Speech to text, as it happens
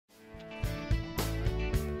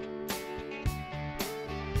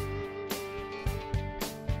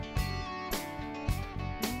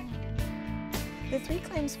The three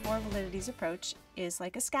claims, four validities approach is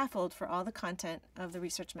like a scaffold for all the content of the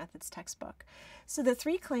research methods textbook. So the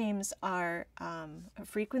three claims are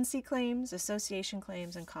frequency claims, association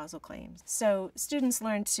claims, and causal claims. So students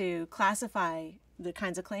learn to classify the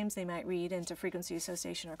kinds of claims they might read into frequency,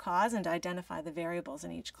 association, or cause, and to identify the variables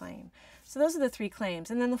in each claim. So those are the three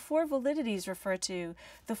claims. And then the four validities refer to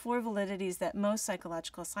the four validities that most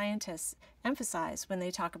psychological scientists emphasize when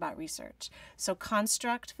they talk about research. So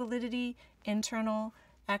construct validity, internal,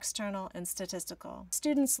 external, and statistical.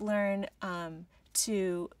 Students learn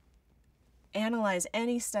to analyze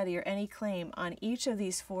any study or any claim on each of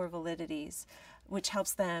these four validities, which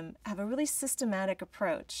helps them have a really systematic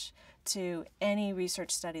approach to any research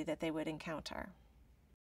study that they would encounter.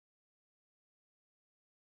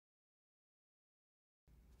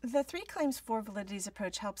 The three claims, four validities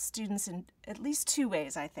approach helps students in at least two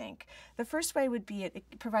ways, I think. The first way would be it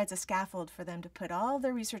provides a scaffold for them to put all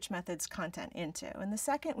their research methods content into. And the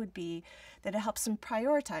second would be that it helps them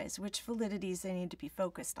prioritize which validities they need to be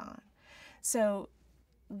focused on. So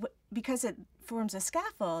because it forms a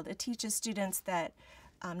scaffold, it teaches students that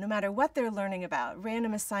no matter what they're learning about,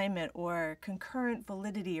 random assignment or concurrent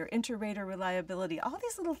validity or inter-rater reliability, all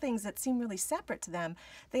these little things that seem really separate to them,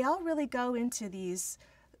 they all really go into these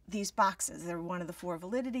boxes. They're one of the four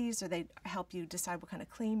validities, or they help you decide what kind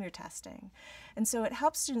of claim you're testing. And so it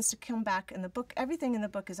helps students to come back in the book. Everything in the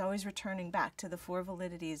book is always returning back to the four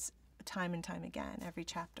validities time and time again, every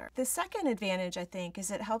chapter. The second advantage, I think,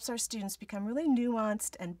 is it helps our students become really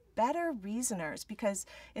nuanced and better reasoners, because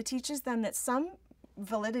it teaches them that some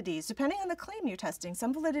validities, depending on the claim you're testing,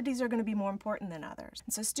 some validities are going to be more important than others.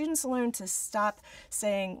 And so students learn to stop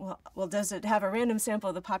saying, well, does it have a random sample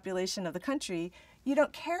of the population of the country? You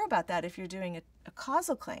don't care about that if you're doing a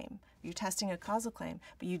causal claim. You're testing a causal claim,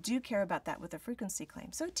 but you do care about that with a frequency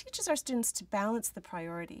claim. So it teaches our students to balance the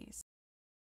priorities.